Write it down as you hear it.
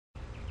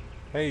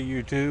Hey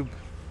YouTube.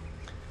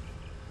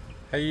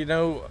 Hey,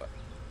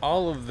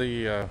 all of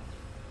the,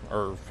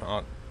 or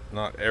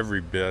not every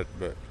bit,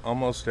 but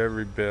almost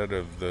every bit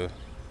of the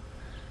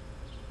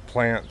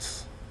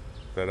plants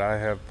that I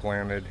have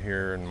planted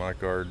here in my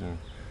garden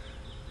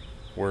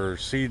were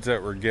seeds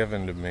that were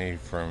given to me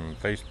from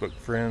Facebook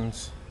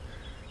friends.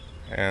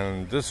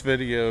 And this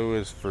video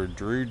is for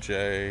Drew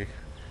J,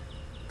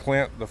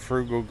 Clint the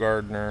Frugal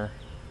Gardener,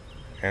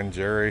 and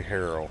Jerry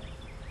Harrell.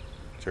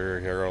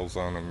 Jerry Harrell's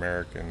on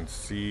American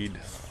Seed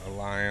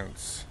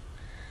Alliance.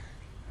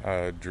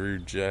 Drew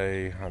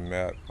J I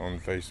met on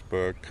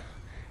Facebook,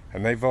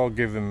 and they've all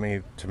given me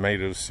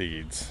tomato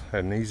seeds,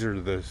 and these are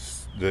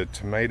the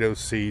tomato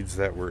seeds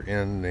that were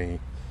in the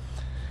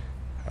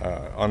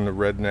on the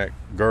Redneck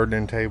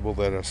Gardening Table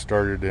that I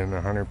started in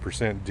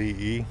 100%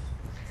 DE,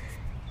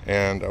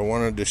 and I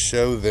wanted to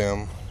show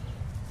them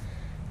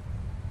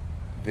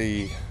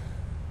the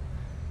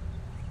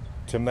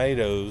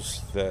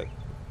tomatoes that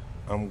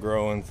I'm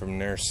growing from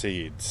their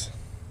seeds.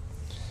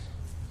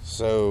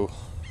 So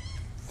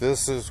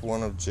this is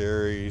one of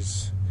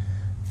Jerry's.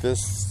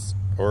 These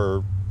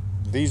are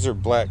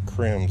Black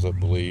Crims, I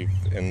believe,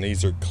 and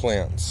these are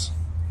Clint's.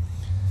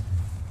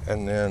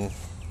 And then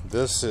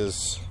this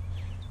is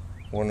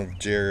one of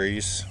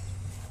Jerry's,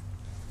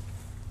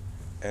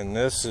 and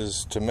this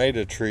is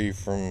Tomato Tree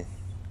from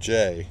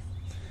Jay,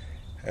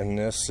 and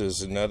this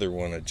is another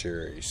one of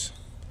Jerry's.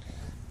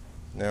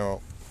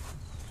 Now,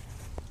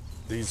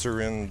 these are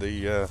in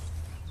the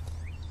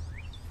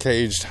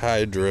Caged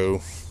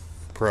Hydro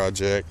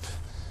project,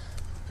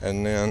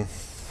 and then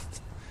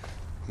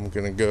I'm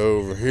gonna go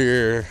over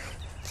here,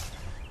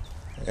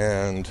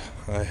 and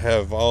I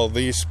have all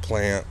these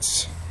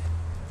plants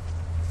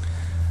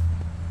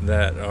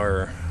that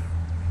are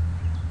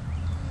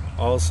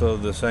also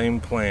the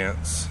same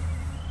plants,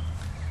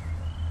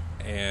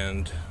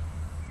 and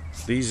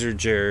these are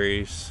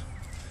Jerry's.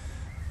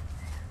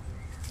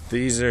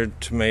 These are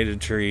tomato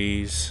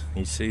trees.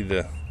 You see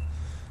the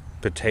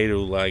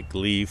potato-like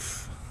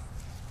leaf,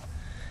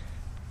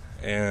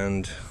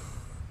 and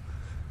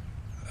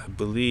I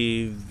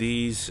believe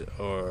this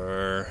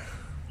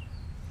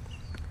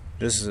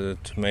is a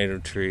tomato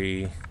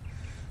tree.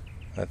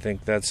 I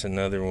think that's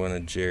another one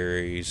of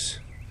Jerry's.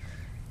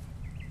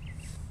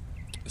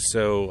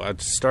 So I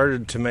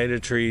started tomato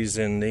trees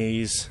in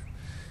these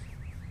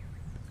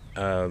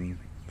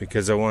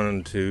because I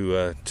wanted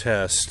to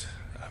test.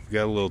 I've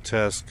got a little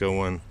test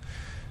going.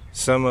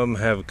 Some of them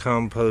have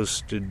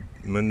composted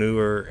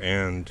manure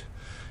and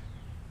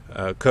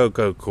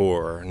cocoa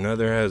coir.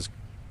 Another has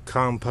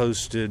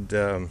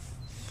composted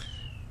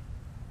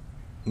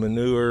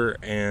manure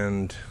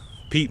and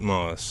peat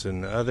moss,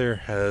 and the other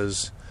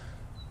has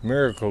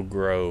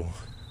Miracle-Gro.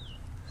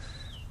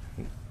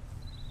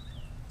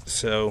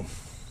 So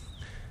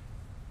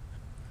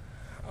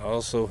I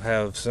also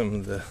have some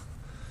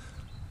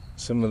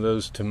of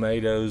those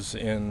tomatoes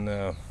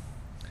in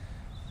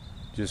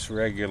just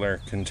regular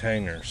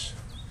containers.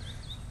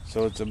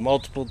 So it's a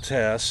multiple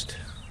test,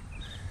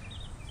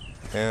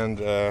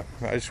 and I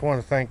just want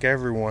to thank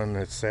everyone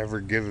that's ever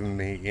given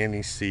me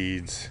any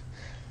seeds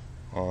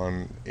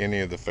on any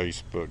of the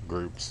Facebook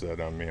groups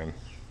that I'm in.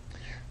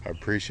 I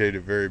appreciate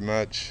it very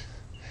much.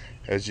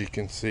 As you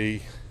can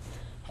see,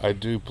 I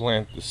do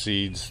plant the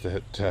seeds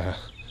that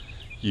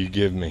you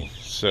give me.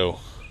 So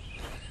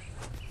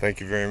thank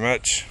you very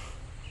much.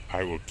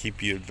 I will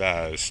keep you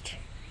advised.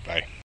 Bye.